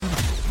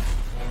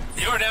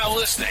You're now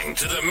listening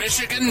to the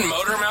Michigan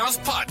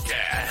Motormouth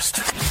Podcast,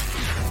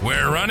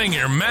 where running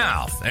your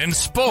mouth and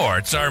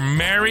sports are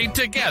married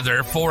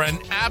together for an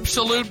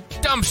absolute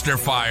dumpster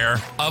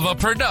fire of a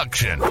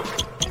production.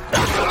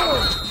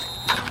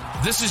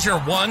 This is your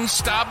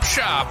one-stop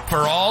shop for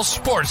all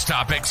sports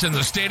topics in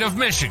the state of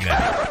Michigan,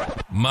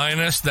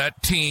 minus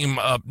that team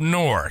up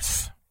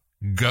north.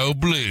 Go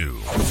Blue.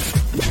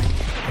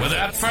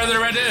 Without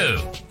further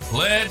ado,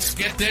 let's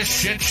get this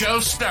shit show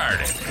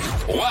started.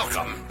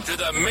 Welcome to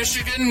the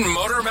Michigan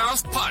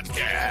Motormouth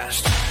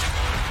Podcast.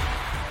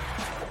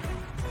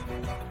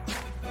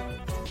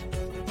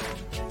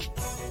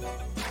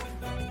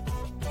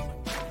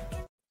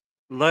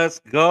 Let's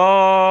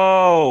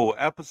go.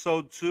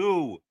 Episode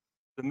 2,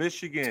 the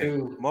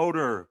Michigan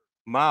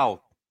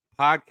Motormouth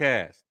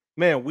Podcast.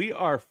 Man, we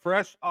are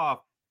fresh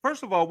off.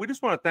 First of all, we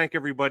just want to thank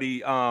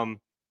everybody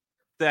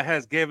that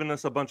has given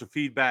us a bunch of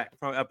feedback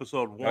from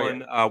episode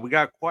 1. We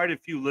got quite a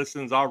few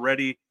listens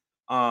already.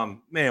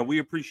 Man, we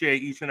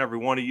appreciate each and every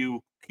one of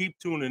you. Keep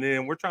tuning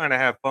in. We're trying to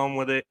have fun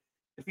with it.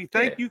 If you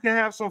think you can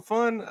have some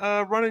fun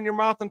running your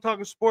mouth and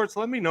talking sports,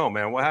 let me know,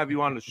 man. We'll have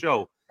you on the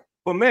show.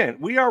 But, man,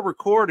 we are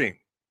recording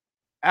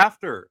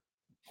after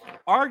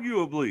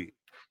arguably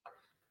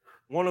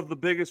one of the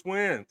biggest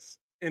wins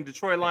in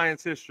Detroit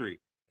Lions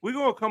history. We're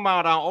going to come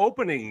out on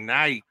opening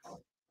night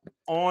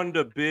on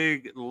the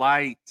big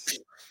lights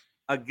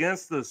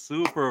against the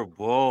Super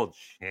Bowl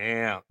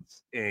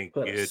champs and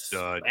get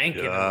the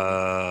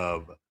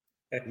dub.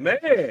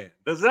 Man,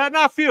 does that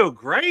not feel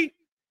great?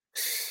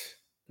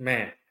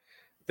 Man,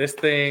 this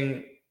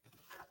thing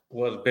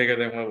was bigger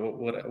than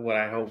what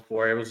I hoped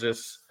for. It was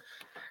just,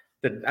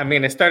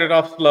 it started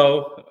off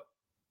slow,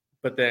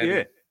 but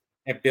then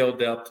it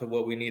built up to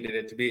what we needed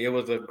it to be. It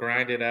was a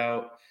grinded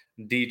out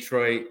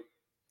Detroit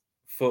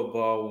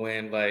football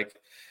win. Like,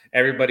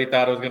 everybody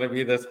thought it was going to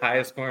be this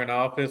highest scoring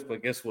offense,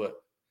 but guess what?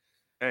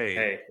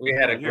 Hey, we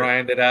had to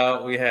grind it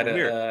out. We had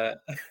to.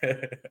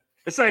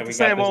 This ain't the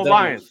same old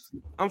Lions.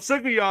 I'm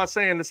sick of y'all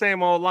saying the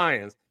same old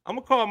Lions. I'm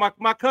gonna call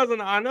my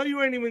cousin. I know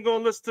you ain't even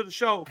gonna listen to the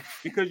show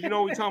because you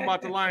know we talking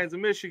about the Lions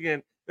of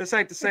Michigan. This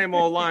ain't the same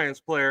old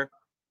Lions player.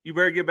 You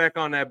better get back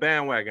on that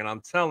bandwagon.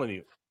 I'm telling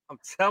you. I'm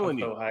so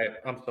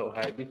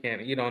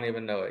hyped. You don't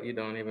even know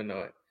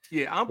it.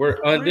 Yeah, we're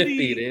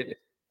undefeated.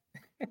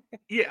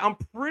 Yeah, I'm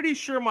pretty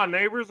sure my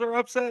neighbors are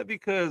upset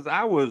because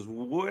I was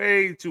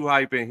way too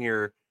hype in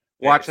here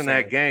watching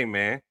that game,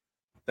 man.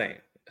 Same.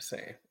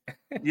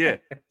 Yeah.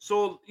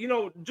 So,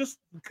 just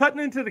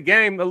cutting into the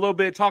game a little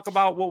bit, talk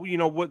about what we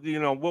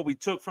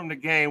took from the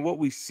game, what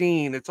we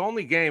seen. It's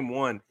only game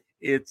 1.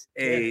 It's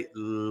a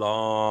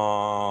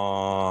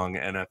long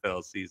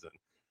NFL season.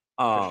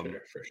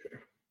 For sure.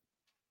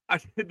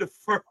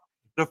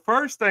 The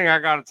first thing I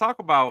got to talk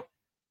about,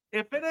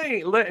 if it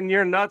ain't letting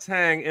your nuts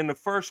hang in the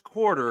first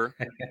quarter,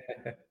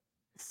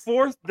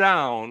 4th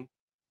down,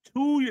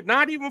 2,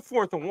 not even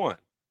 4th and 1,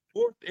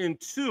 4th and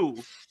 2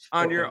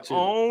 on your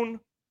own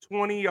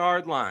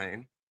 20-yard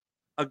line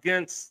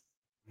against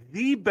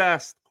the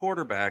best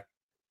quarterback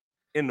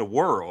in the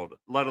world,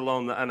 let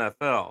alone the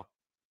NFL.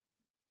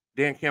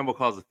 Dan Campbell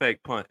calls a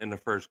fake punt in the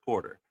first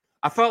quarter.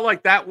 I felt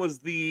like that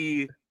was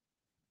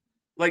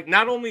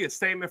not only a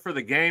statement for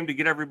the game to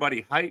get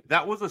everybody hyped,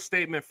 that was a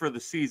statement for the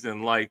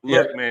season. Like,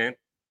 look, man,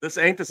 this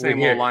ain't the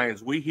same old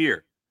Lions. We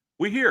here.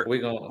 We coming.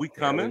 We're gonna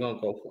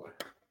go for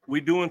it.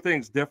 We doing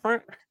things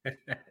different.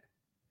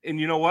 And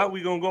you know what?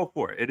 We're going to go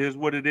for it. It is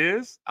what it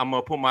is. I'm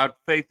going to put my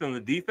faith in the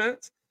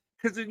defense.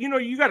 Because,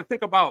 you got to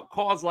think about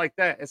calls like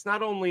that. It's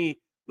not only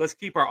let's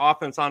keep our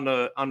offense on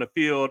the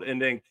field and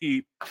then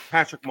keep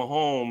Patrick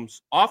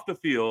Mahomes off the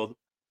field.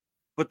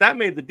 But that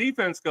made the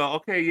defense go,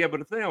 okay, yeah, but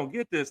if they don't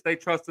get this, they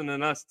trusting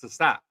in us to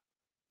stop.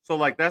 So,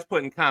 that's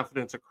putting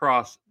confidence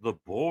across the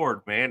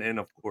board, man. And,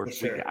 of course,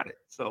 we got it.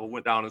 So,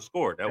 went down and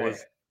scored.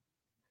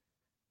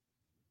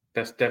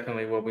 That's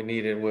definitely what we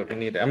needed.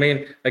 I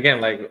mean, again,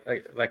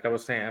 like I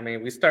was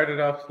saying, we started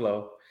off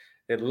slow.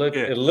 It looked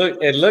like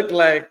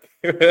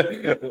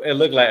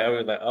I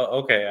was like, oh,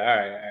 okay, all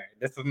right.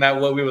 This is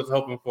not what we was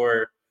hoping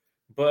for,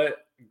 but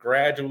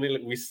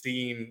gradually we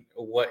seen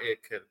what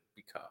it could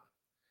become.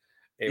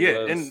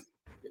 It was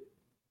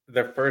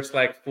the first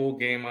full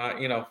game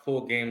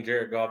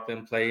Jared Goff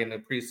didn't play in the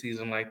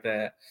preseason like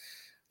that.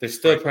 They're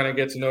still trying to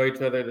get to know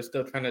each other. They're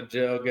still trying to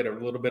gel, get a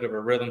little bit of a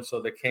rhythm.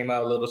 So they came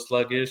out a little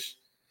sluggish.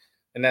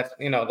 And that's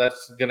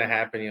going to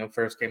happen,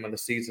 first game of the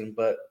season.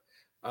 But,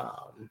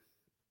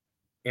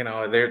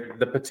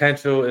 the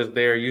potential is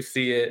there. You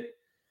see it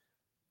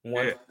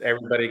once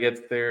everybody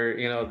gets there,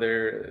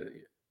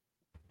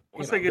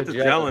 once they get to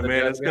gelling,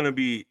 man, it's going to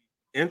be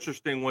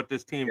interesting what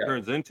this team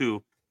turns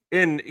into.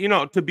 And,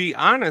 to be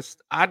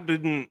honest,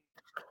 the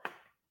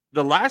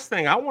last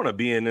thing I want to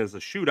be in is a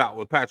shootout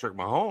with Patrick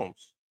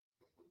Mahomes.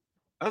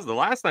 That's the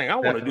last thing I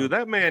want to do.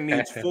 That man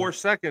needs 4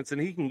 seconds,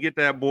 and he can get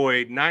that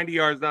boy 90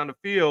 yards down the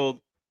field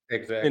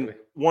in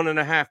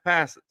 1.5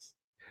 passes.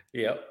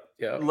 Yep.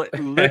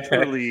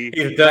 Literally.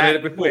 He's done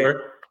it before.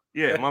 Quick.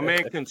 Yeah, my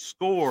man can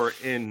score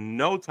in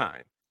no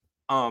time.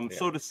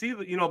 So to see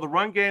the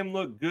run game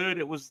look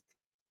good,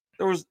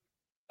 there was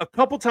a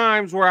couple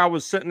times where I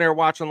was sitting there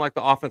watching like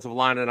the offensive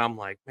line, and I'm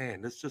like,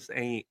 man, this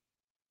ain't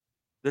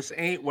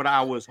what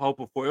I was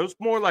hoping for. It was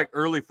more like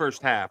early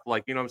first half,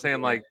 like you know what I'm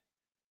saying, like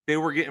they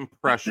were getting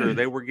pressure,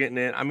 they were getting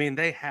in. I mean,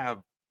 they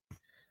have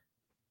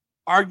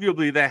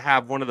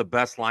one of the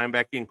best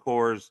linebacking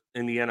cores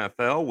in the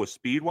NFL with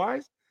speed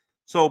wise.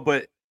 So,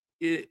 but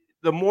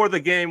the more the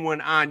game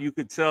went on, you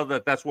could tell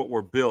that that's what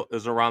we're built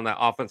is around that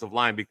offensive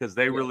line because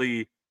they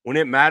really, when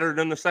it mattered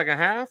in the second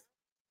half,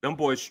 them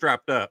boys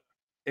strapped up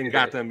and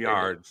got them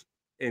yards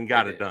and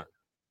got it done.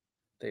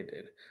 They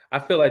did. I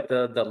feel like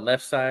the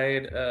left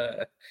side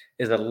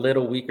is a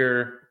little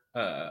weaker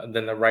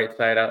than the right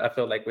side. I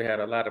feel like we had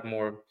a lot of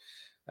more.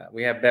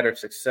 We had better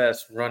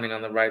success running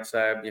on the right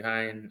side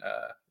behind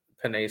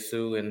Penei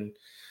Sue, and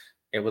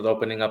it was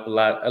opening up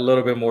a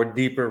little bit more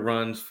deeper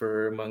runs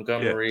for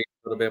Montgomery,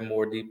 a little bit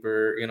more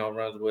deeper,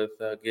 runs with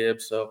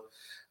Gibbs. So,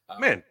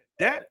 man,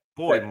 that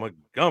boy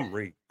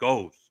Montgomery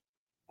goes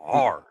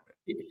hard.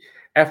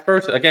 At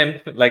first, again,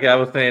 like I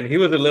was saying, he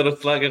was a little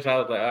sluggish. I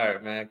was like, all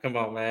right, man, come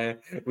on, man.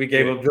 We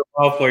gave up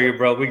Jamal for you,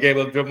 bro. We gave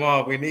up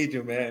Jamal. We need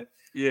you, man.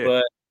 Yeah.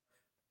 But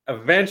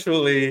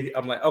eventually,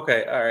 I'm like,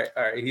 okay,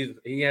 all right.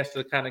 He has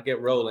to kind of get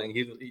rolling.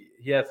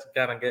 He has to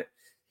kind of get.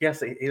 He has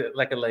to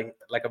like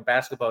a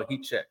basketball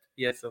heat check.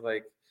 He has to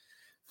like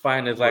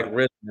find his like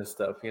rhythm and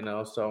stuff,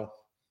 So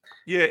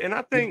yeah, and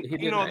I think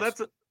nice.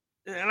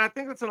 I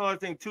think that's another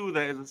thing too.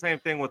 That is the same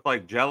thing with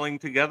like gelling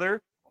together.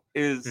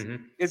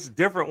 It's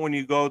different when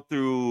you go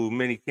through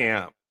mini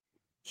camp,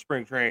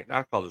 spring training.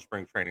 I call it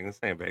spring training. The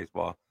same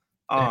baseball.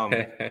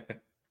 And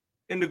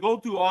to go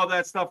through all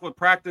that stuff with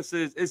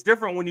practices, it's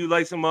different when you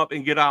lace them up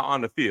and get out on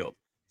the field.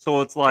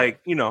 So it's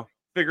like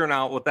figuring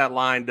out what that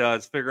line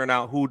does, figuring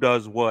out who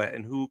does what,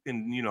 and who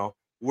can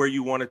where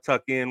you want to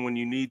tuck in when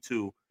you need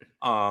to.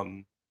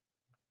 I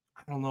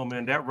don't know,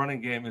 man. That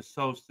running game is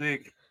so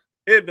sick.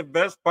 And the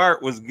best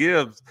part was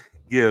Gibbs,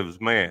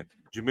 man.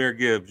 Jahmyr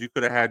Gibbs, you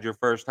could have had your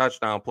first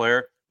touchdown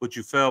player, but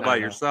you fell by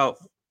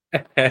yourself.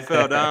 You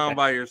fell down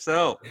by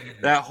yourself.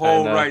 That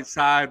whole right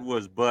side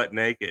was butt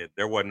naked.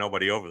 There wasn't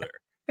nobody over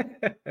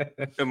there.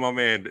 And my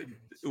man,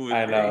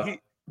 I know.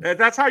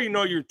 That's how you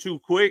know you're too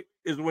quick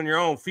is when your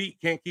own feet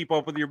can't keep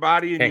up with your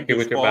body and you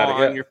just fall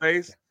on your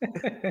face.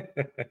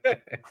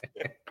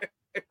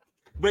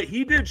 But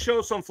he did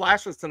show some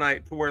flashes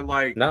tonight to where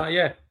like,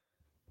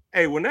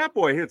 hey, when that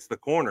boy hits the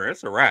corner,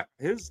 it's a wrap.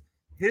 His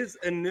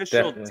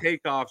initial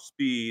takeoff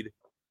speed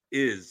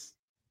is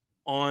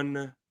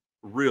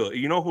unreal.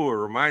 You know who it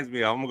reminds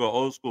me of? I'm gonna go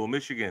old school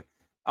Michigan.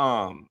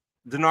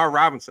 Denard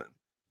Robinson.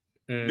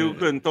 Dude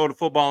couldn't throw the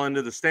football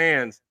into the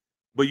stands,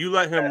 but you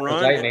let him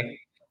run.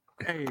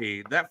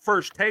 Hey, that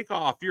first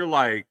takeoff, you're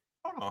like,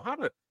 hold on,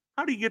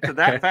 how do you get to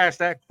that fast,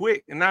 that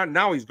quick? And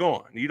now he's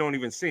gone. You don't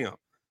even see him.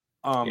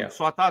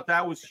 So I thought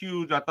that was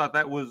huge. I thought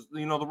that was,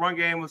 the run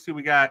game. Let's see,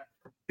 we got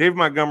Dave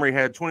Montgomery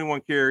had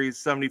 21 carries,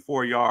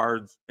 74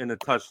 yards, and a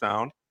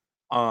touchdown.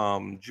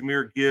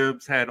 Jahmyr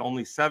Gibbs had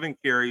only 7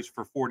 carries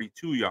for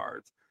 42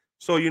 yards.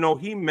 So,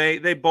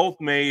 they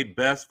both made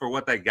best for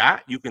what they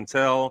got. You can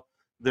tell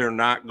they're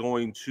not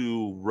going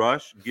to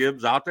rush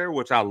Gibbs out there,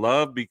 which I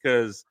love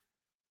because,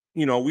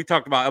 we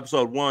talked about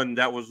episode 1.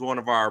 That was one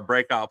of our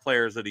breakout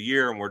players of the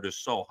year, and we're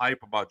just so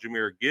hype about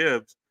Jahmyr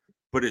Gibbs.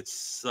 But it's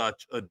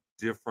such a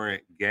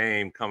different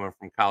game coming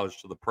from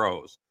college to the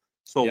pros.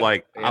 So,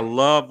 I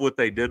love what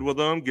they did with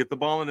him. Get the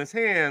ball in his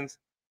hands,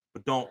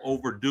 but don't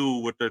overdo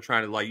what they're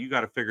trying to, you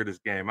got to figure this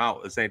game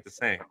out. This ain't the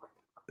same.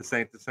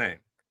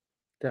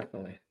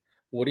 Definitely.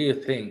 What do you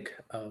think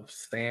of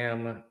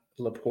Sam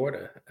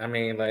Laporta? I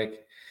mean, I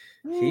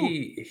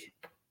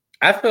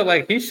feel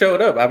like he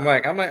showed up. I'm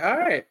like, all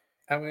right.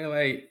 I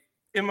mean,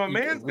 and my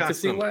man's got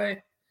some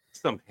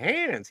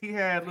hands. He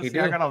had, I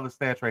got all the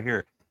stats right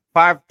here.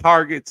 5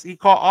 targets. He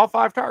caught all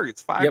 5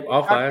 targets.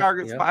 All 5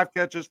 targets, 5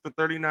 catches for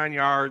 39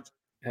 yards,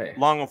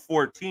 long of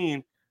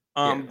 14.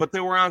 But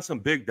they were on some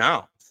big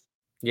downs.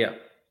 Yeah.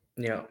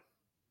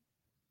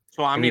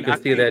 So I mean, you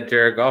can see that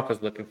Jared Goff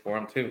is looking for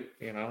him too.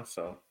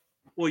 So.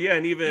 Well, yeah,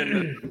 and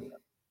even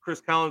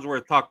Chris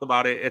Collinsworth talked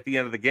about it at the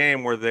end of the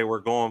game where they were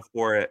going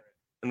for it,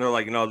 and they're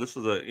like, this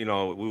is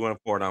we went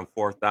for it on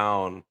 4th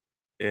down,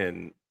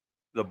 and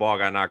the ball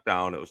got knocked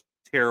down. It was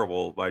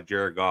terrible by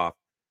Jared Goff.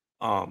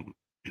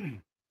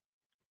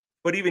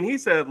 But even he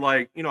said,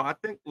 I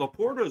think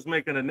Laporta is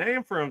making a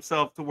name for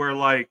himself to where,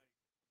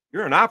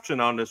 you're an option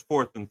on this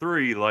 4th and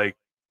 3. We're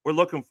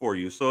looking for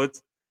you. So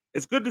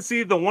it's good to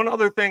see. The one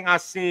other thing I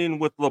seen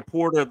with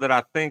Laporta that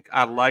I think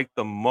I liked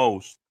the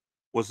most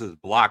was his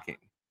blocking.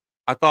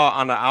 I thought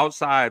on the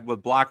outside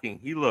with blocking,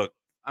 he looked.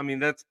 I mean,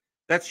 that's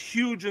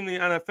huge in the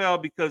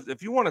NFL because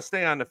if you want to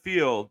stay on the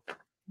field,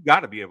 you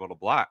got to be able to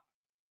block.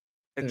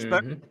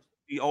 Especially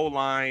the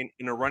O-line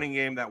in a running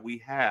game that we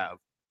have.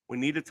 We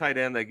need a tight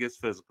end that gets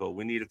physical.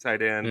 We need a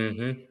tight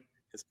end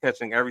that's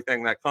catching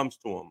everything that comes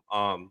to him.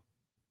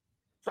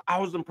 So I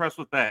was impressed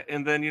with that.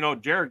 And then,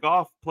 Jared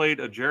Goff played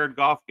a Jared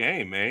Goff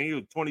game, man. He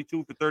was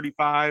 22 for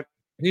 35.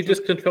 He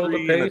just controlled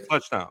the pace.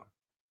 Touchdown.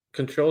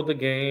 Controlled the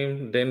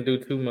game. Didn't do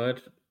too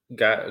much.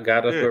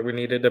 got us where we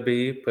needed to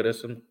be, put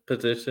us in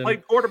position. Play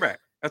quarterback.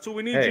 That's what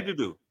we need you to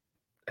do.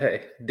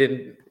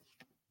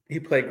 He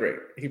played great.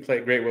 He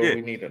played great where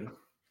we need him.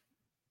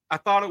 I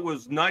thought it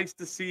was nice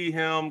to see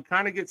him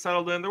kind of get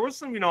settled in. There was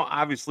some,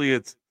 obviously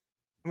it's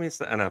the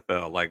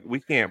NFL. Like, we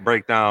can't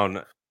break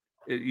down,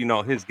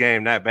 his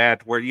game that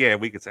bad to where,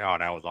 we could say, oh,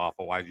 that was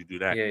awful. Why'd you do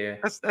that? Yeah.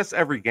 That's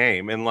every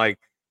game. And, like,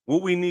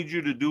 what we need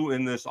you to do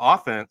in this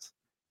offense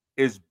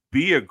is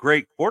be a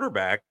great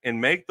quarterback and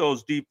make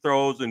those deep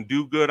throws and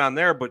do good on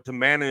there, but to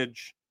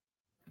manage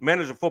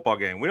a football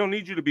game. We don't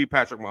need you to be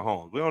Patrick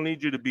Mahomes. We don't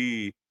need you to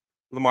be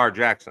Lamar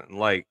Jackson.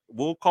 Like,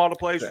 we'll call the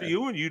plays for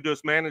you and you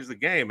just manage the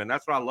game. And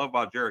that's what I love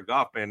about Jared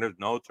Goff, man. There's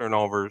no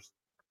turnovers,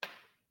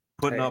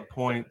 putting up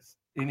points.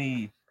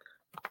 He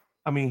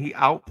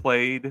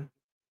outplayed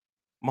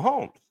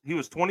Mahomes. He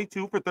was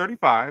 22 for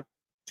 35,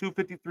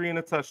 253 and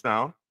a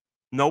touchdown,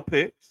 no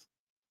picks.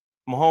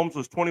 Mahomes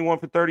was 21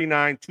 for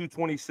 39,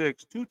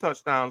 226, 2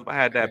 touchdowns, but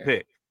had that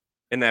pick.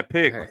 And that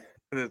pick,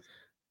 man,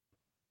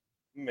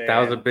 that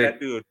was a big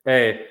dude.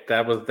 Hey,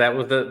 that was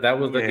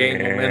the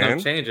game momentum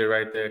changer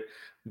right there.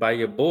 By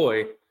your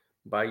boy.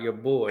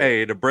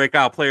 Hey, the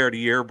breakout player of the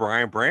year,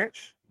 Brian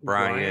Branch.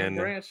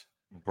 Branch.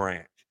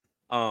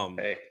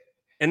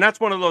 And that's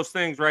one of those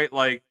things, right?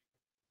 Like,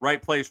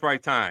 right place,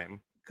 right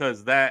time.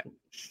 Because that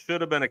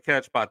should have been a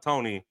catch by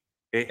Tony.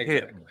 It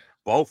hit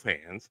both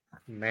hands.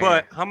 Man.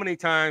 But how many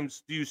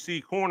times do you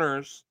see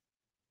corners?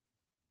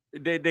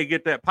 They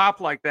get that pop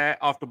like that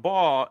off the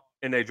ball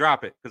and they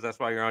drop it because that's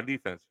why you're on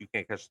defense. You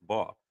can't catch the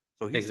ball.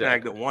 So he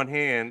snagged it one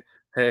hand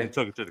and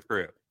took it to the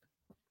crib.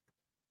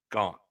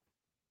 Gone.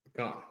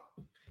 And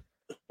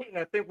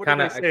I think what did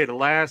they say? The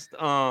last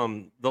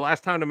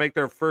time to make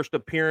their first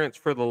appearance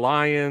for the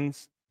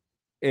Lions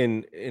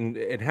and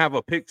have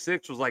a pick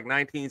six was like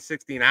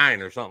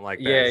 1969 or something like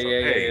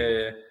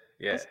that.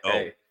 Yeah. Let's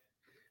go.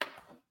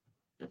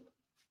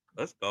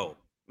 Let's go,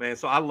 man.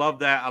 So I love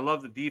that. I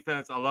love the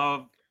defense. I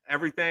love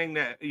everything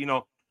that,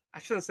 I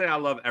shouldn't say I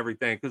love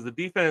everything because the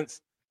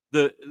defense,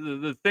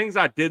 the things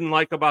I didn't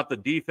like about the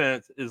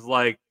defense is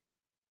like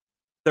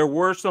there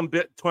were some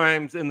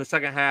times in the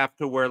second half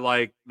to where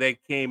like they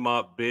came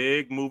up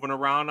big moving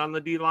around on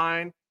the D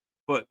line.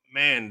 But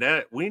man,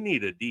 that we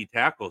need a D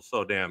tackle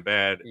so damn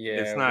bad. Yeah,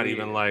 it's not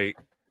even like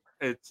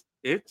it's.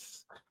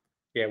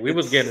 Yeah, we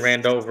was getting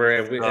ran over,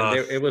 and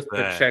it was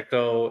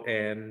Pacheco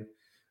and.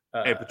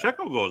 Hey,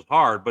 Pacheco goes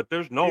hard, but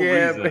there's no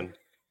reason.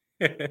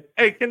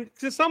 Hey, can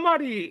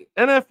somebody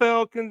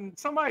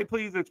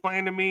please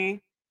explain to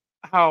me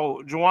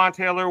how Juwan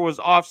Taylor was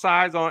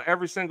offsides on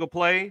every single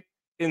play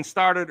and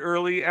started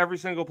early every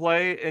single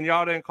play, and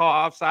y'all didn't call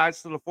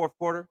offsides to the fourth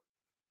quarter?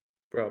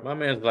 Bro, my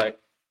man's like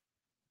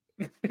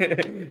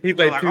he's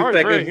like 2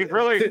 seconds. He's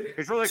really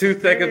 2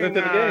 seconds into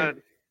the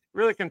game.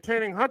 Really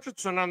containing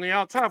Hutchinson on the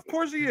outside. Of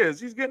course he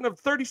is. He's getting a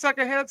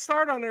 30-second head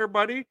start on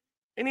everybody.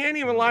 And he ain't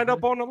even lined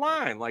up on the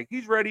line. Like,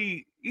 he's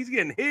ready. He's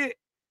getting hit,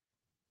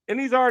 and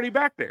he's already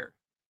back there.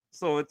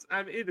 So it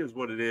is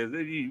what it is.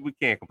 We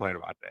can't complain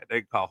about that.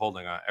 They call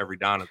holding on every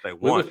down if they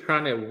want.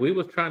 We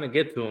was trying to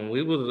get to him.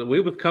 We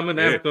was coming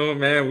after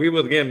him, man. We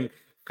was getting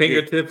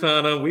fingertips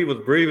on him. We was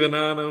breathing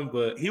on him,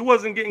 but he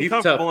wasn't getting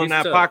comfortable in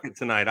that pocket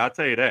tonight. I'll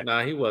tell you that.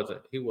 Nah, he wasn't.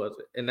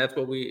 And that's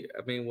what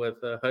with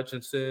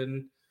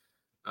Hutchinson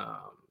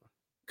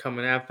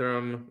coming after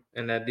him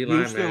and that D line.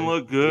 Houston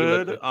looked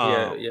good.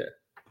 Yeah.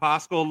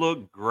 Pasco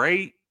looked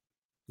great.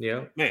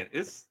 Yeah, man.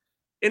 It's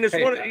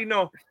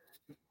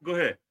Go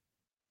ahead.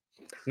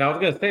 No, I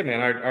was gonna say, man,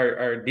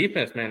 our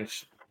defense, man,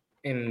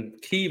 in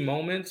key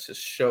moments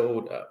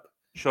showed up.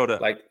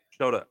 Jack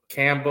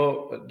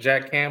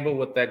Campbell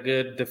with that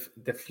good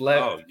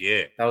deflect. Oh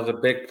yeah, that was a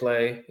big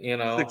play.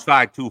 6'5",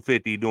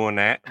 250 doing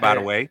that. By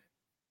the way,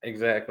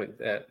 exactly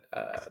that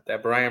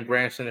Brian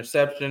Branch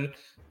interception.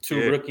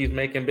 Two rookies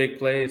making big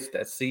plays.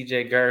 That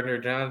C.J.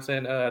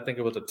 Gardner-Johnson. I think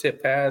it was a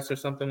tip pass or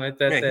something like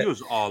that. Man, he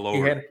was all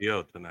over the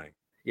field tonight.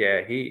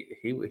 Yeah,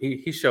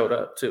 he showed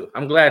up too.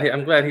 I'm glad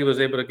he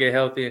was able to get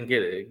healthy and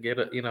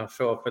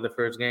show up for the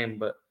first game.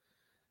 But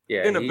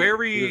yeah, in a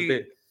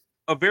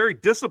very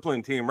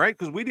disciplined team, right?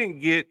 Because we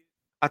didn't get.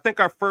 I think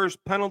our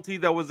first penalty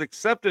that was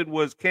accepted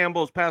was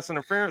Campbell's pass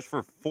interference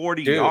for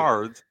 40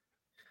 yards,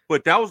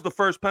 but that was the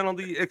first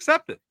penalty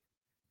accepted.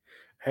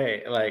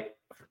 Hey, like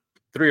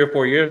 3 or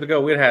 4 years ago,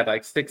 we'd had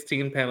like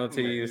 16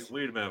 penalties.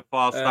 We'd have been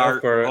false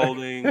start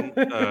holding,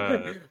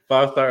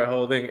 false start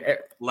holding,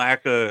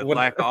 lack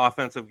of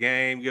offensive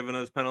game, giving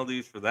us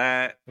penalties for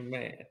that.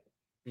 Man.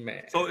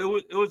 So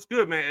it was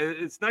good, man.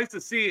 It's nice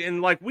to see,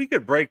 and like we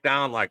could break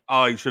down like,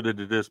 oh, you should have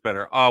did this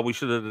better. Oh, we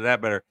should have did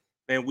that better.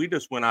 Man, we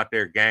just went out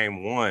there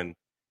game one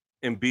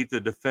and beat the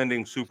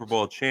defending Super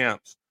Bowl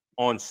champs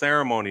on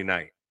ceremony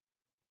night.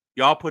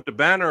 Y'all put the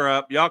banner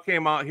up. Y'all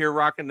came out here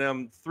rocking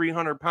them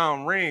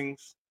 300-pound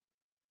rings.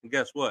 And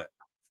guess what?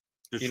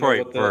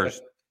 Detroit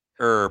first.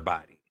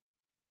 Everybody.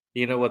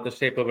 You know what the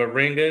shape of a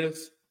ring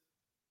is?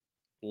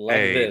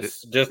 Like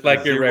this. Just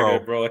like your regular,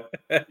 bro.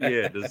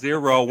 Yeah, the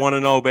 0,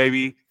 1-0,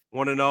 baby.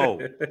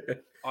 1-0.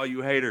 All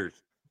you haters.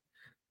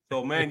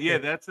 So, man, yeah,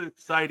 that's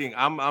exciting.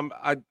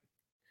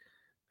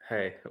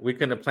 Hey, we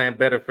couldn't have planned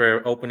better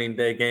for opening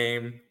day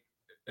game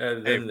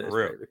than this,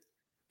 real. baby.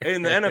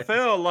 In the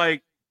NFL,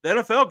 like the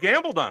NFL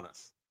gambled on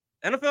us.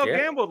 NFL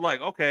gambled,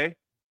 like, okay,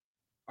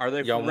 are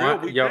they for real?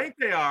 We think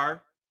they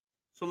are.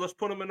 So let's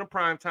put them in the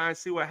prime time,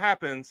 see what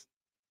happens.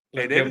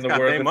 Let's give them the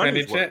world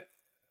defending chance.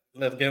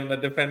 Let's give them the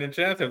defending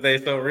chance if they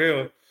so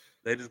real.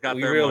 They just got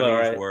their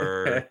money's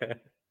worth.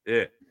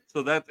 Yeah.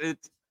 So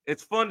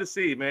it's fun to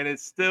see, man.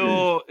 It's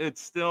still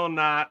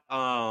not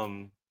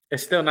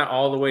it's still not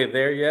all the way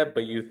there yet,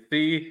 but you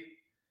see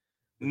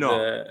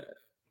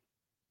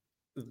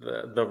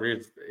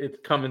it's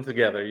coming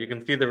together. You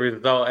can see the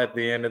result at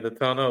the end of the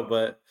tunnel,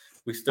 but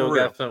we still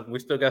got some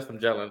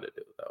gelling to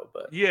do though.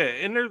 But yeah,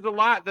 and there's a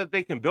lot that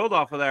they can build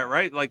off of that,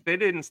 right? Like they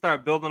didn't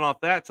start building off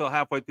that till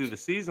halfway through the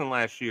season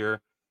last year.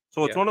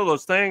 So it's one of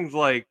those things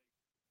like,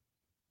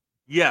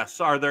 yes,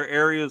 are there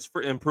areas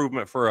for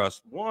improvement for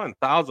us?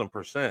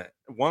 1,000%.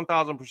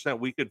 1,000%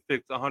 we could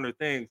fix 100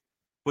 things,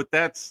 but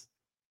that's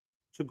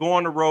to go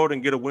on the road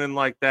and get a win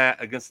like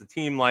that against a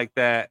team like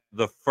that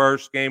the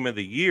first game of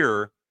the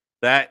year.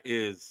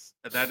 It's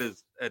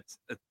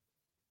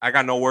I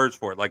got no words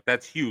for it. Like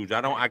that's huge.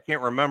 I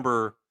can't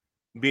remember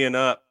being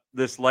up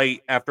this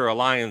late after a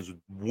Lions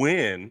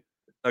win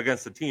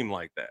against a team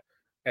like that.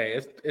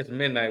 Hey, it's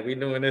midnight. We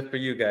doing this for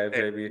you guys,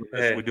 baby.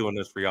 We're doing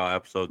this for y'all.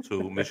 Episode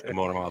 2, Michigan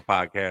Motormouth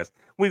Podcast.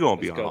 We're gonna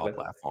be on all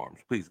platforms.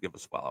 Please give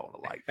us a follow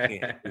and a like. And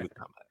leave a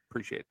comment.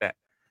 Appreciate that.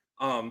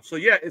 So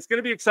yeah, it's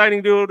gonna be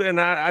exciting, dude.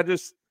 And I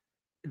just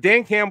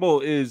Dan Campbell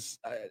is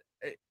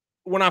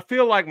when I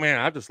feel like, man,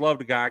 I just love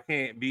the guy. I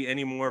can't be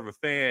any more of a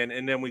fan.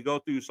 And then we go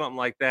through something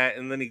like that,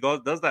 and then he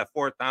does that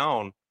fourth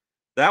down.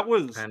 That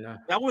was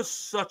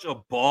such a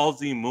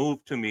ballsy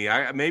move to me.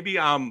 Maybe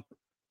I'm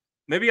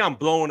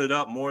blowing it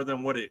up more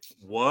than what it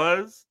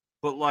was,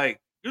 but like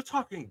you're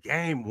talking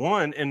game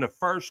 1 in the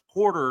first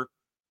quarter,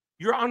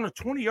 you're on the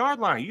 20-yard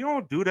line. You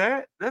don't do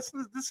that. This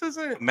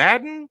isn't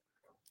Madden.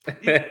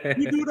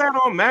 You do that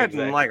on Madden,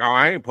 exactly. Like, oh,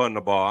 I ain't putting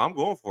the ball. I'm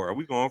going for it.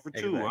 We going for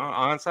 2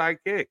 onside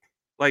kick.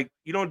 Like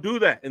you don't do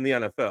that in the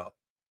NFL.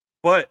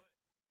 But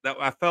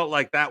I felt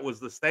like that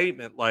was the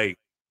statement. Like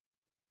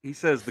he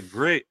says, the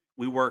grit.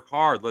 We work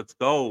hard. Let's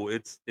go.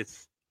 It's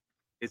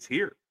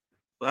here.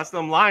 So that's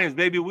them Lions,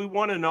 baby. We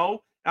want to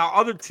know our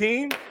other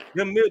team,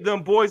 them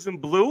boys in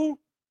blue,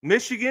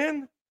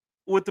 Michigan,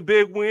 with the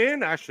big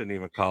win. I shouldn't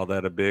even call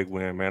that a big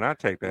win, man. I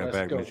take that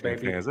back, Michigan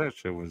fans.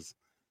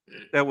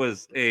 That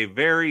was a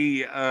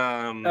very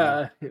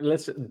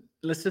let's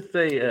just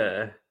say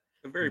a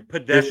very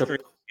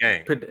pedestrian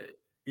game.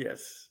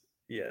 Yes.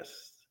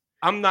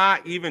 I'm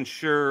not even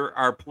sure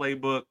our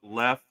playbook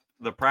left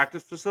the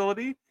practice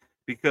facility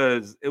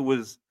because it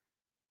was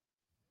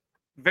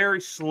very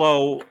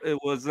slow. It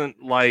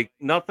wasn't like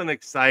nothing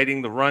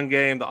exciting. The run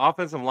game, the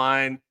offensive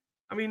line.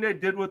 I mean, they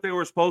did what they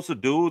were supposed to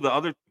do.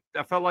 I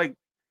felt like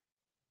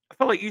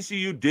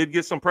ECU did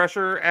get some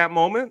pressure at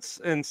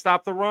moments and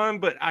stop the run,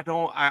 but I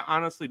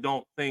honestly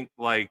don't think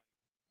like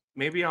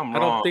maybe I'm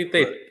wrong. I don't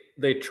think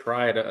they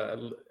tried.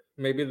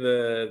 Maybe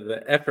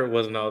the effort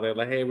wasn't all there.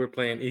 Like, hey, we're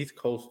playing East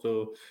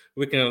Coastal.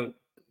 We can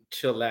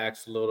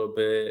chillax a little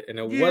bit, and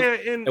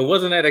it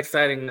wasn't that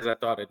exciting as I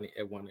thought it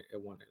wanted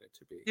it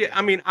to be. Yeah,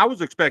 I mean, I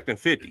was expecting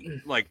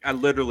 50. Like, I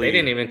literally they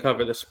didn't even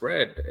cover the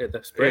spread.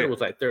 The spread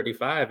was like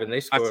 35, and they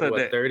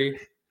scored 30.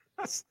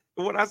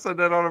 When I said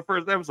that on the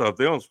first episode,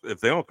 if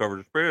they don't cover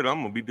the spread,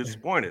 I'm gonna be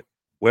disappointed.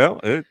 Well,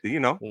 I'll take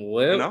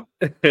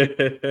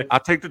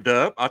the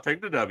dub. I'll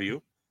take the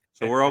W.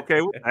 So we're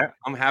okay with that.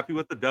 I'm happy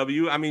with the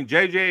W. I mean,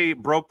 JJ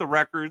broke the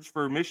records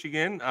for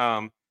Michigan.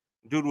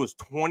 Dude was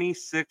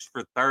 26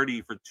 for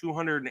 30 for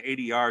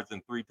 280 yards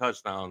and 3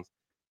 touchdowns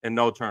and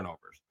no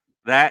turnovers.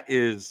 That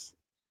is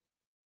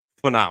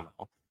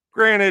phenomenal.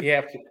 Granted,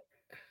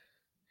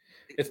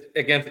 it's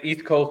against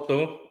East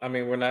Coastal. I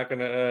mean, we're not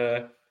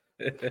gonna.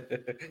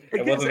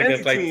 It wasn't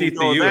against like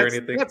TCU or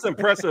anything. That's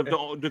impressive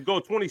to go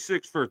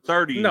 26 for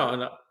 30.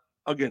 No,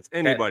 against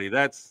anybody.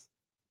 I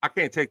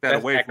can't take that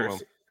away accuracy. From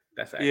him.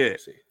 That's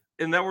accuracy. Yeah.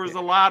 And there was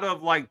a lot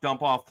of like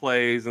dump off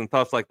plays and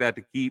stuff like that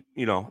to keep,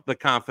 the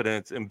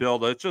confidence and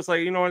build. It's just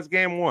like, it's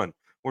game 1.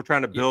 We're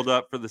trying to build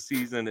up for the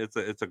season. It's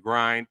a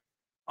grind.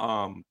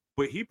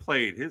 But he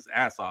played his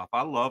ass off.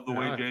 I love the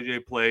way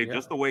JJ played,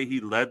 just the way he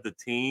led the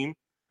team.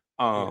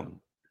 My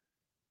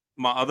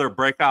other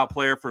breakout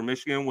player for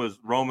Michigan was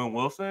Roman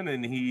Wilson.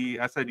 And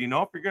I said, if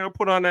you're going to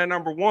put on that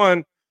number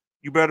 1,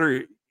 you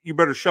better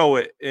show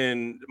it.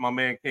 And my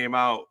man came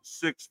out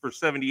 6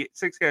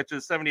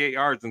 catches, 78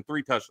 yards, and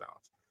 3 touchdowns.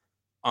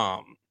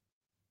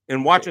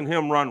 And watching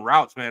him run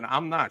routes, man,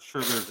 I'm not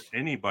sure there's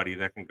anybody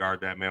that can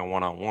guard that man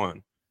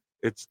one-on-one.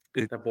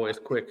 That boy is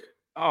quick.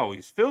 Oh,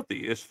 he's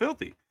filthy. It's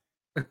filthy.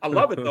 I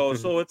love it though.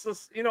 So it's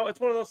just, it's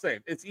one of those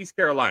things. It's East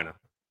Carolina.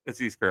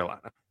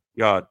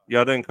 Y'all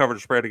didn't cover the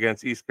spread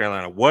against East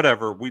Carolina.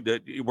 Whatever we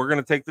did, we're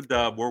gonna take the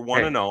dub. We're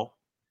 1-0.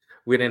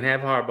 We didn't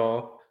have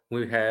Harbaugh.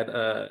 We had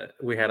a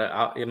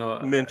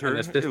mentor, an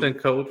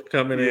assistant coach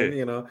coming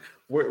in.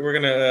 We're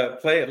gonna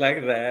play it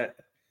like that.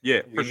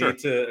 Yeah, for sure.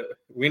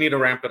 We need to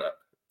ramp it up.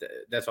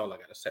 That's all I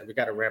gotta say. We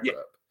gotta ramp it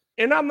up.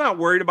 And I'm not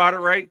worried about it,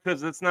 right?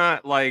 Because it's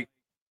not like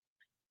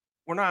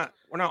we're not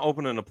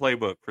opening the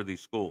playbook for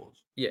these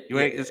schools.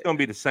 It's going to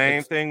be the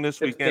same thing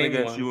this weekend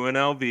against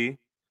UNLV.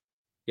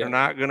 They're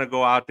not going to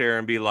go out there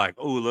and be like,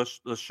 "Oh, let's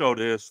show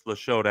this, let's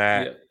show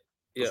that,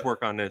 let's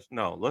work on this."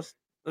 No, let's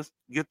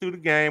get through the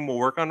game. We'll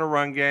work on the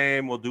run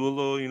game. We'll do a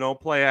little,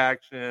 play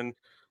action.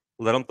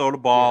 Let them throw the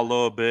ball a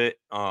little bit.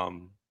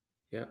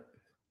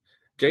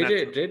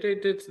 JJ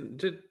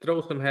did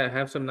throw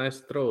have some nice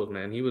throws,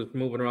 man. He was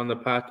moving around the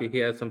pocket. He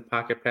had some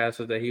pocket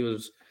passes that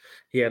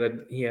he had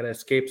to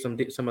escape some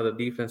of the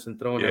defense and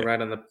throw it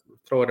right on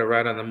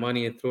the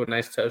money and throw a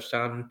nice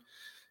touchdown.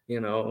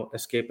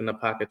 Escaping the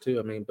pocket too.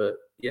 I mean, but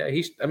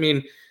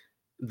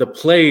the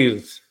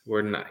plays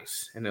were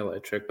nice and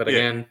electric. But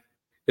again,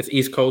 it's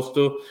East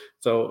Coastal,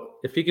 so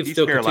if he can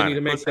still continue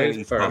to make plays,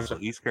 East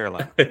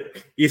Carolina,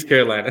 East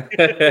Carolina.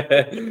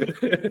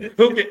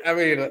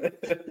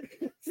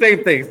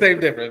 Same thing, same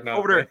difference. No.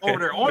 Over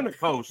there on the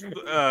coast,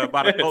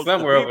 by the coast,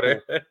 somewhere over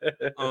there.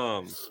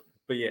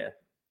 But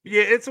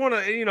it's one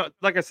of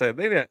like I said,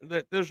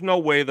 there's no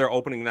way they're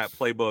opening that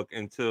playbook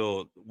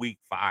until week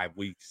 5,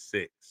 week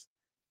 6,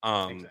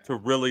 to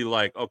really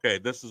okay,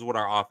 this is what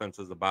our offense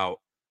is about.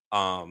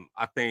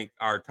 I think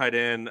our tight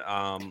end,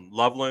 Colson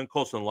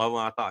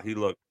Loveland, I thought he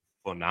looked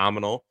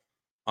phenomenal.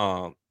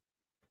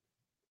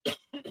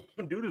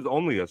 Dude is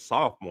only a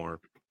sophomore,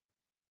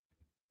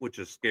 which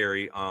is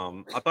scary.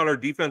 I thought our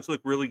defense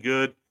looked really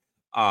good.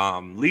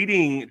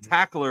 Leading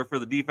tackler for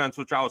the defense,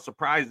 which I was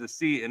surprised to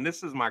see. And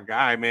this is my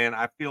guy, man.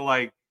 I feel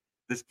like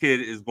this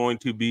kid is going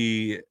to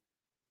be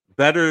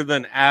better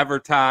than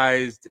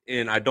advertised.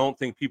 And I don't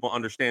think people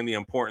understand the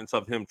importance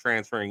of him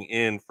transferring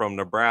in from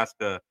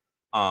Nebraska.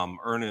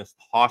 Ernest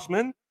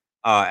Hausman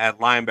at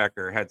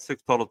linebacker had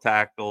 6 total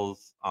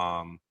tackles.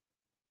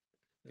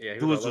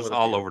 He was just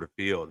all over the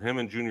field. Him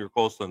and Junior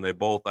Colson, they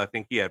both, I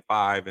think he had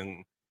 5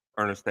 and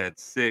Ernest had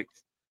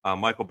 6.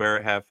 Michael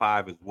Barrett had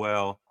 5 as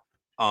well.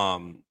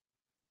 And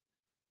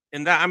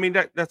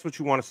that's what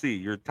you want to see.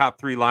 Your top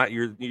 3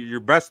 your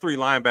best 3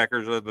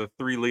 linebackers are the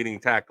 3 leading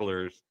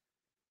tacklers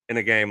in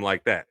a game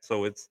like that.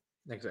 So it's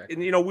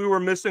exactly. And we were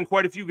missing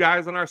quite a few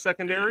guys in our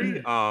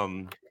secondary.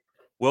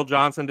 Will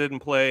Johnson didn't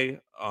play.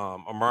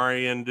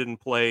 Amarian didn't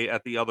play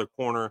at the other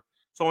corner.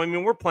 So,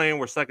 we're playing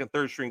with second,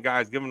 third string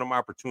guys, giving them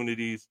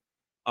opportunities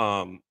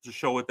to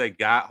show what they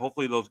got.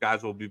 Hopefully those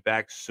guys will be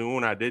back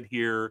soon. I did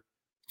hear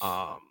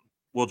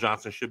Will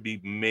Johnson should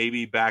be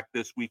maybe back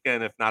this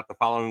weekend, if not the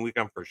following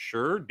weekend for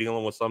sure,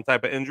 dealing with some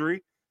type of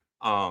injury.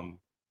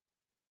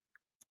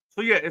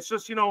 It's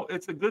just,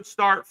 it's a good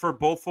start for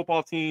both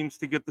football teams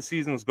to get the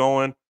seasons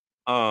going.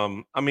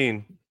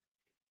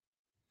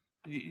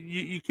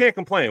 You can't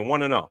complain.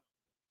 1-0.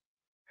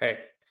 Hey,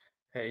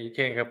 you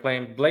can't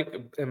complain.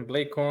 Blake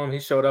Corum, he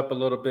showed up a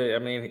little bit.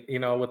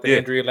 With the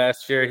injury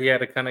last year, he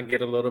had to kind of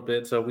get a little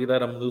bit, so we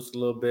let him loose a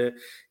little bit.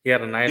 He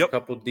had a nice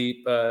couple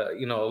deep,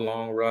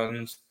 long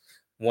runs.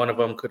 One of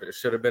them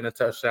should have been a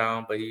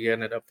touchdown, but he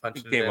ended up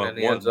punching it in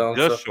the end zone.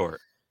 Just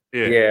short.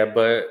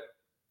 But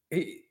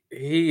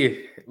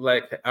he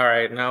all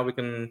right, now we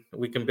can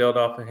build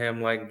off of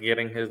him,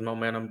 getting his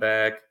momentum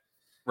back.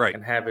 Right.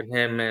 And having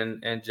him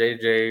and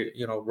JJ,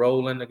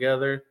 rolling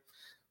together.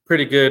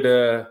 Pretty good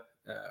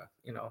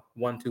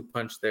 1-2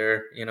 punch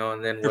there,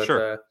 and then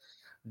with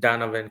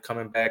Donovan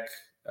coming back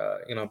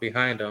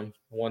behind him,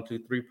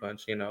 1-2-3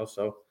 punch,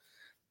 so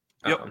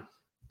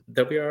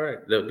they'll be all right.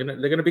 They're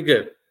gonna be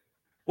good.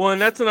 Well,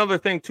 and that's another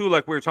thing too,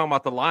 like we were talking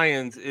about the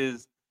Lions,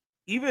 is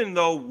even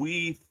though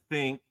we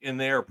think and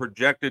they are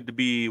projected to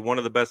be one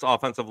of the best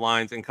offensive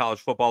lines in college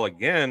football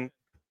again,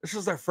 this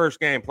is their first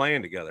game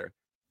playing together.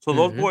 So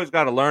those boys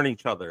got to learn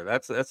each other.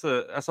 That's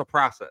a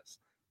process.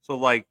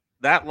 So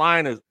that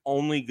line is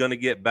only going to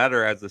get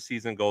better as the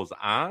season goes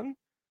on.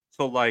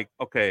 So we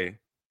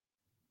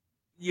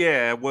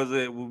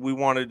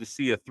wanted to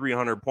see a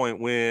 300-point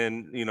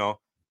win,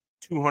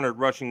 200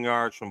 rushing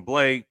yards from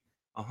Blake,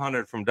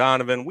 100 from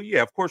Donovan.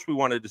 Of course we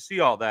wanted to see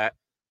all that,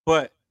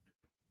 but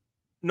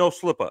no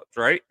slip ups,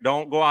 right?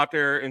 Don't go out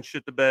there and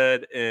shit the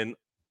bed and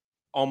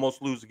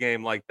almost lose a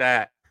game like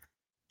that,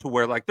 to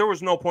where there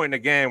was no point in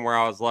the game where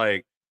I was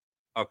like,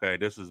 okay,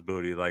 this is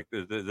booty.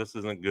 This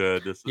isn't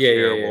good. This is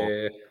terrible.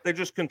 Yeah. They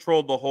just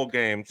controlled the whole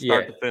game,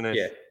 start to finish,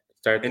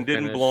 and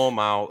didn't blow them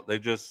out. They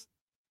just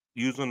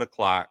using the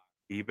clock,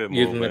 keep it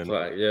moving. Using the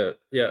clock,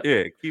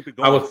 yeah, keep it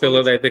going. I was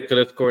feeling like they could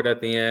have scored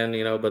at the end,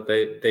 but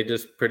they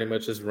just pretty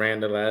much just ran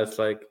the last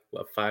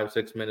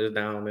 5-6 minutes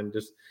down and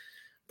just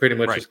pretty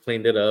much just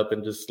cleaned it up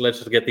and let's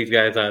just get these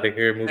guys out of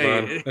here, move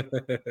on.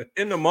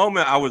 In the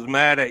moment, I was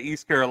mad at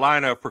East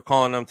Carolina for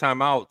calling them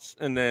timeouts,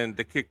 and then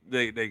the kick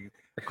they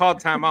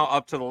called timeout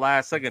up to the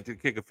last second to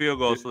kick a field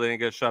goal so they didn't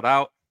get shut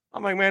out.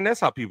 I'm like, man, that's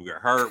how people get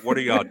hurt. What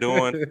are y'all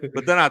doing?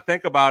 But then I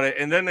think about it,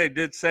 and then they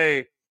did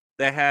say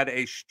they had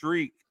a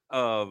streak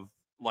of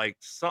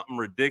something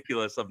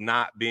ridiculous of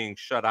not being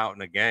shut out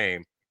in a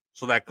game.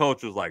 So that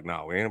coach was like,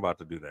 no, we ain't about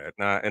to do that.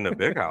 Not in the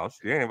big house.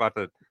 You ain't about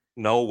to.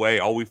 No way.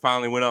 Oh, we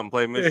finally went up and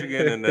played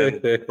Michigan and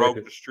then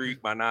broke the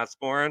streak by not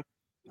scoring.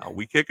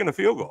 We kicking a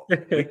field goal.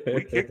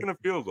 We kicking a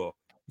field goal.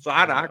 So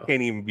I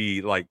can't even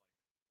be like,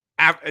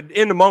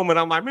 in the moment,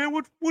 I'm like, man,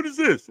 what is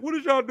this? What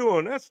is y'all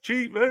doing? That's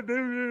cheap,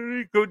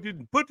 man. Could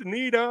you put the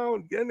knee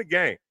down, get in the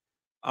game?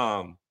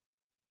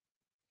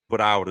 But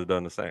I would have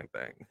done the same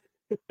thing.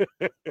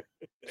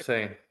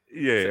 Same.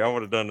 Yeah, I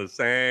would have done the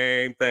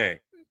same thing.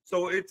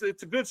 So it's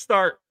a good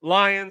start.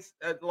 Lions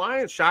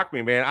shocked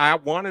me, man. I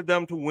wanted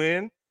them to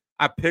win.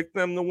 I picked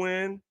them to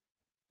win.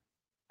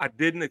 I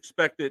didn't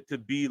expect it to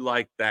be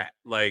like that.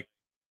 Like,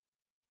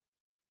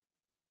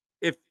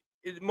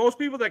 most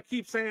people that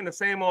keep saying the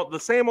same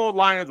old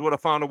Lions would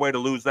have found a way to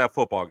lose that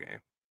football game.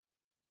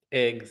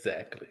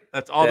 Exactly.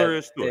 That's all there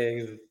is to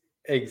it.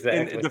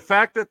 Exactly. And the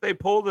fact that they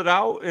pulled it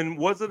out, and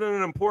was it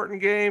an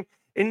important game?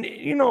 And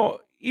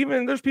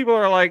even there's people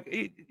that are like,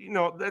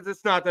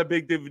 it's not that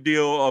big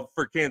deal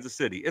for Kansas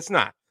City. It's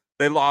not.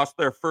 They lost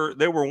their first.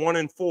 They were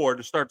 1-4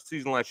 to start the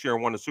season last year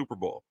and won the Super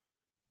Bowl.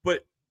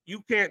 But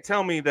you can't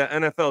tell me that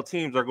NFL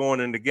teams are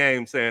going into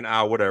games saying,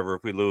 whatever.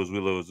 If we lose,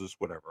 we lose. It's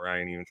whatever. I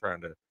ain't even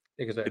trying to.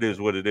 Exactly. It is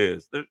what it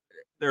is.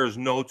 There's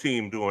no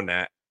team doing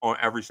that on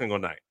every single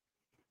night.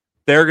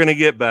 They're going to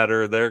get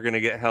better. They're going to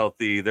get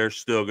healthy. They're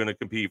still going to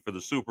compete for the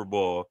Super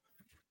Bowl.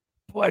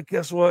 But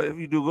guess what? If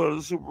you do go to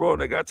the Super Bowl,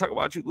 they got to talk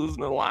about you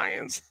losing to the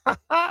Lions.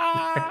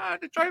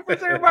 Detroit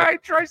versus everybody.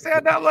 Detroit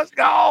stand up. Let's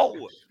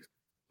go.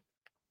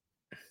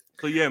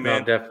 So, yeah, man.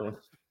 No, definitely.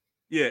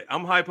 Yeah,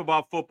 I'm hype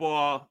about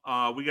football.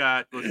 We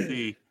got, let's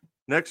see.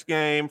 Next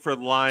game for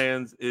the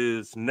Lions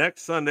is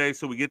next Sunday,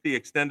 so we get the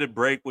extended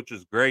break, which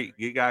is great.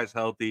 Get guys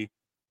healthy.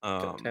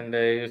 10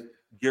 days.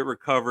 Get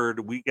recovered.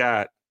 We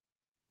got,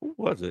 who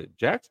was it?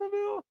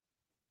 Jacksonville?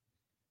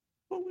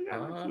 What we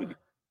got next week?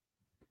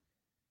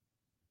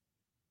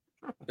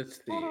 Let's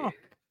see. I'm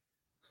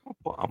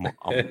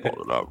gonna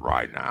pull it up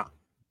right now.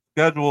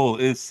 Schedule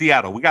is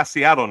Seattle. We got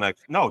Seattle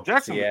next. No,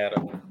 Jacksonville.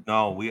 Seattle.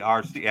 No, we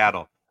are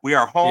Seattle. We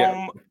are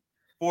home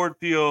Ford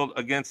Field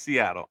against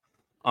Seattle.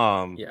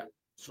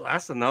 So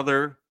that's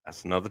another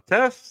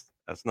test.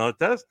 That's another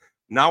test.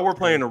 Now we're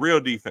playing a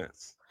real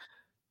defense.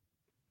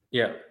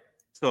 Yeah.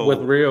 So with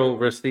real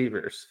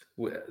receivers,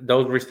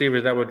 those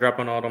receivers that were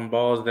dropping all them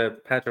balls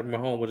that Patrick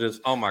Mahomes was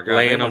just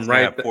laying them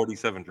right.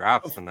 47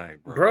 drops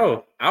tonight,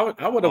 bro. I would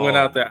have went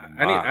out there.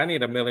 I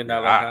need $1 million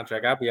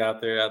contract. I'll be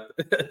out there.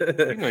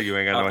 You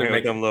ain't got no hands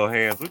with them little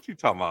hands. What you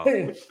talking about? What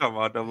you talking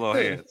about them little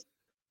hands?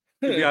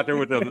 You be out there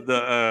with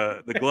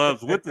the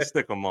gloves with the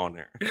stick 'em on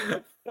there.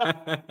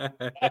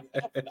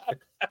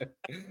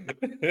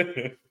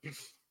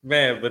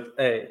 Man, but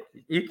hey,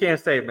 you can't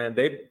say, man,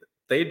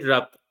 they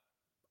dropped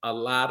a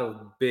lot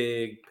of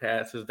big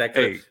passes that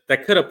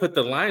could have put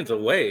the lines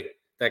away.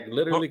 That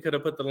literally could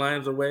have put the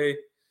lines away.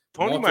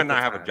 Tony might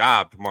not have a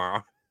job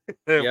tomorrow.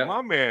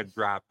 My man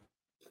dropped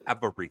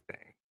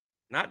everything.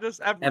 Not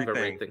just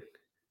everything.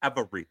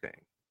 Everything.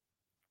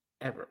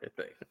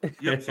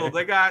 Yep. So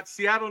they got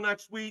Seattle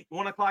next week,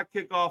 1:00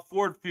 kickoff,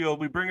 Ford Field.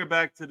 We bring it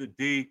back to the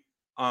D.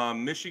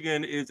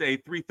 Michigan is a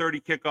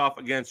 3:30 kickoff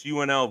against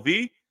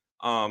UNLV.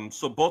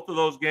 So both of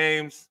those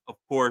games, of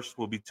course,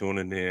 we'll be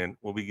tuning in.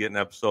 We'll be getting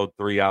episode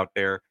 3 out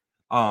there.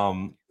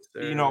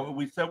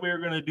 We said we were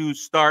going to do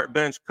start,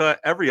 bench, cut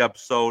every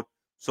episode.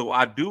 So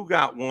I do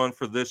got one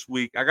for this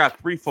week. I got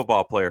 3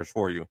 football players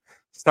for you.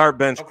 Start,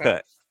 bench,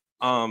 cut.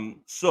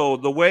 So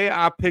the way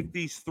I pick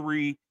these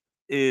 3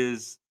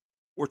 is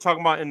we're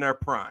talking about in their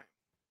prime.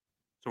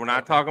 So we're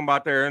not talking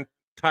about their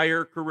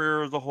entire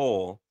career as a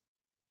whole.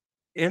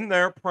 In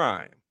their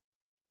prime,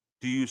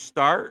 do you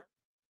start,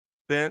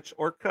 bench,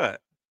 or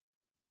cut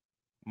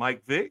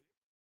Mike Vick,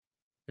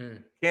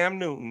 Cam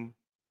Newton,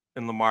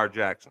 and Lamar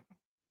Jackson?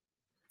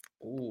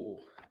 Ooh.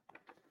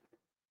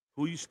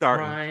 Who you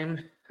starting?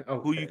 Prime.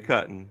 Okay. Who you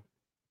cutting?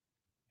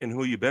 And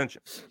who you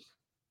benching?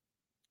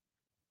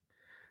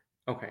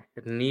 Okay.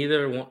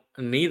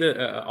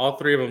 All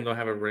 3 of them don't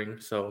have a ring,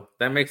 so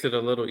that makes it a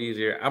little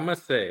easier. I'm gonna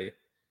say,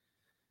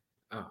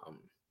 I'm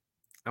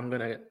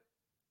gonna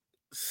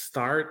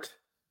start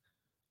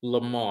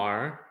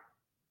Lamar,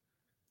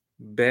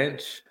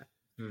 bench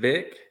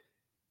Vic,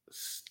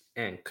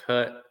 and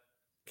cut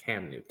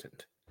Cam Newton.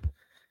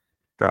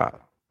 I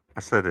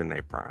said in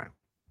their prime.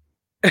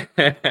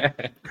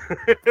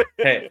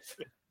 Hey,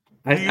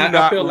 do you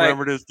not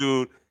remember this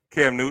dude,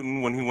 Cam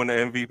Newton, when he won the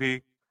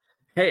MVP?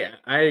 Hey,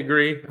 I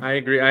agree. I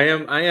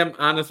am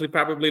honestly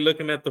probably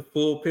looking at the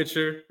full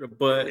picture,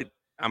 but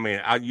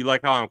you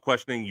like how I'm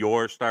questioning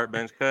your start,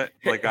 bench, cut?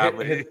 Like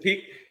his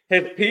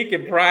peak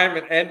and prime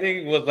and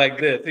ending was like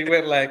this. He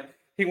went like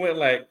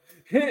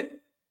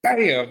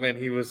bam, and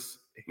he was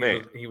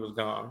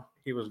gone.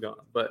 He was gone.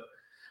 But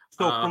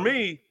for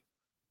me,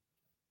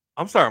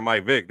 I'm sorry,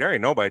 Mike Vick. There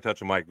ain't nobody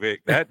touching Mike Vick.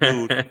 That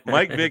dude,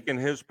 Mike Vick in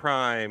his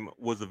prime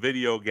was a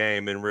video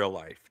game in real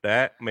life.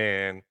 That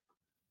man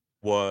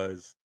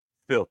was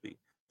filthy.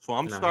 So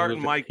I'm starting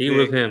Mike Vick. He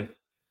was him.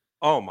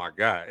 Oh my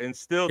God. And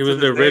still he was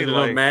the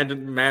original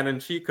Madden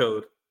cheat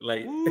code.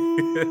 Like,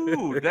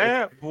 ooh,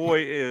 that boy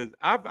is.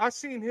 I've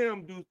seen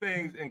him do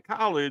things in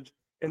college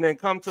and then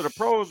come to the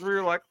pros where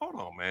you're like, hold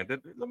on, man.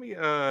 Let me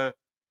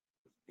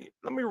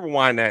let me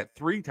rewind that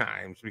 3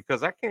 times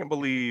because I can't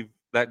believe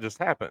that just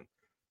happened.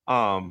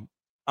 I'm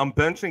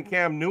benching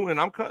Cam Newton.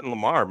 I'm cutting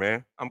Lamar,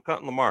 man. I'm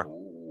cutting Lamar.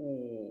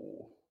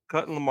 Ooh.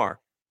 Cutting Lamar.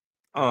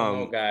 I don't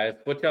know, guys.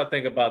 What y'all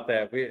think about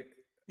that? I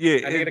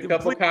need a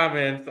couple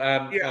comments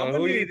on I'm gonna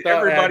who you need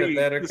thought had a everybody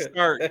better. to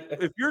start.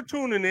 If you're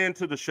tuning in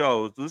to the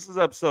shows, this is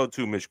episode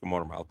 2, Michigan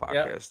Motormouth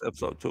Podcast, Yep.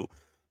 episode 2.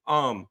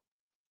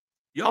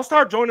 Y'all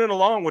start joining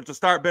along with the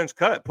Start Bench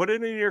Cut. Put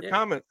it in your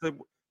comments.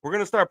 We're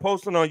gonna start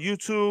posting on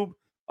YouTube,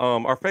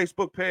 our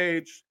Facebook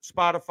page,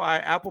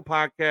 Spotify, Apple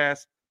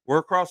Podcasts. We're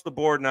across the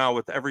board now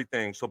with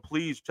everything. So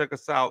please check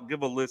us out,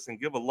 give a listen,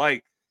 give a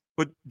like,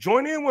 but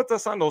join in with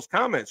us on those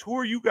comments. Who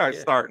are you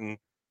guys starting?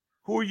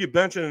 Who are you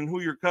benching and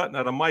who you're cutting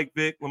out of Mike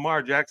Vick,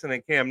 Lamar Jackson,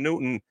 and Cam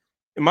Newton?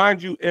 And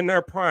mind you, in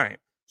their prime.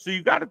 So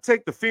you got to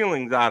take the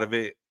feelings out of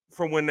it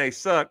from when they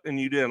sucked and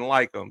you didn't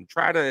like them.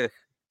 Try to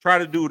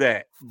do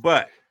that.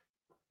 But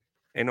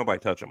ain't nobody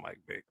touching Mike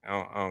Vick.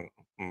 No.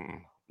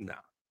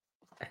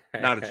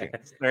 Not a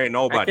chance. There ain't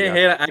nobody.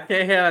 I can't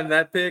hate on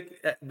that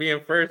pick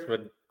being first,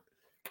 but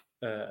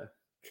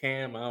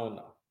Cam, I don't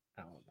know.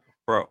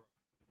 Bro,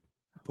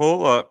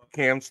 pull up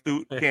Cam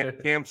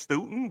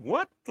Stoughton.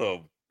 What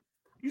the?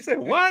 You said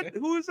what?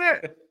 Who is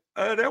that?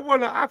 That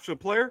wasn't an option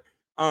player.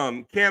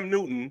 Cam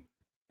Newton,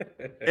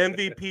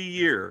 MVP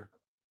year.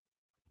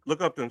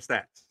 Look up them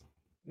stats.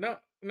 No,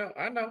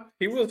 I know.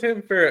 He was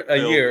him for a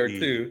year or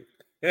two.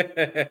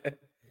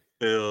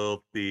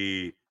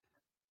 Filthy.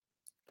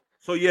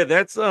 So yeah,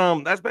 that's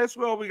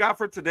basically all we got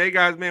for today,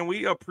 guys. Man,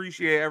 we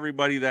appreciate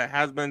everybody that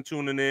has been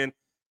tuning in,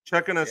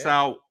 checking us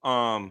out.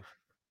 Comment,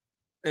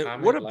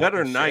 what a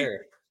better night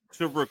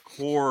to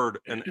record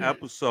an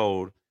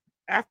episode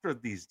after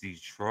these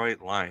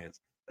Detroit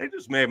Lions. They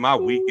just made my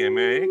weekend,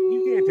 man.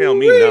 You can't tell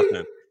me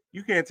nothing.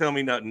 You can't tell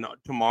me nothing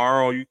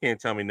tomorrow. You can't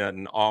tell me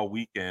nothing all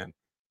weekend.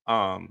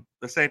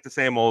 This ain't the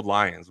same old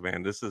Lions,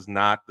 man. This is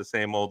not the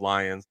same old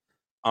Lions.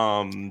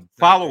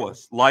 Follow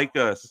us, like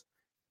us.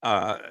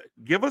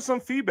 Give us some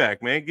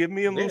feedback, man. Give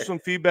me and Lou some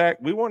feedback.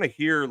 We want to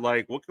hear,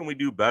 like, what can we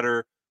do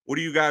better? What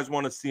do you guys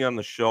want to see on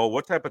the show?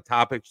 What type of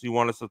topics do you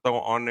want us to throw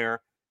on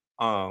there?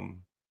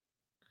 And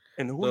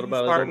who you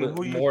starting,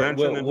 who you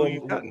benching, and who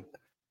you cutting?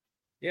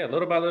 Yeah,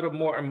 little by little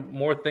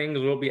more things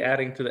we'll be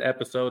adding to the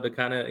episode to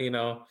kind of,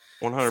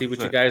 100%. see what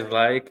you guys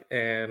like,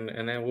 and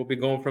then we'll be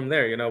going from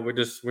there.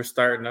 We're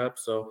starting up.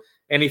 So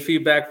any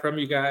feedback from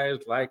you guys,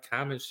 like,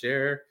 comment,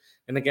 share,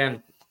 and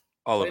again,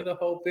 play the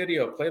whole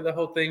video, play the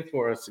whole thing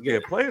for us.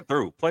 Play it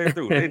through.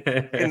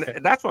 and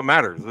that's what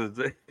matters.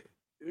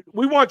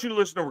 We want you to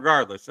listen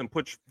regardless and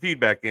put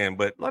feedback in,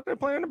 but let that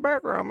play in the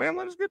background, man.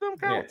 Let us get them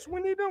counts.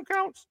 We need them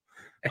counts.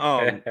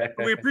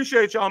 We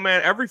appreciate y'all,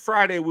 man. Every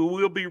Friday we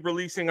will be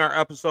releasing our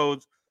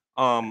episodes,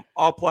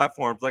 all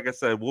platforms. Like I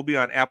said, we'll be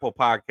on Apple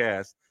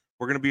Podcasts.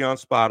 We're going to be on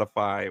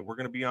Spotify. We're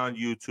going to be on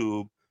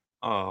YouTube.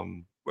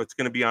 It's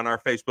going to be on our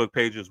Facebook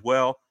page as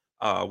well.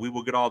 We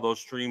will get all those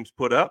streams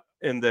put up,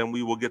 and then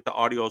we will get the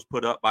audios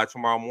put up by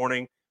tomorrow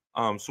morning.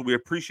 So we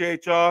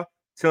appreciate y'all.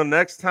 Till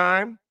next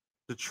time,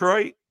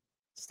 Detroit,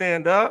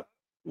 stand up.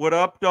 What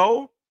up,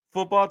 though?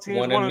 Football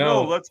teams want to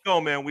know. Let's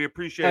go, man. We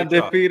appreciate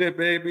y'all. Undefeated,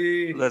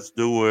 baby. Let's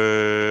do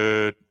it.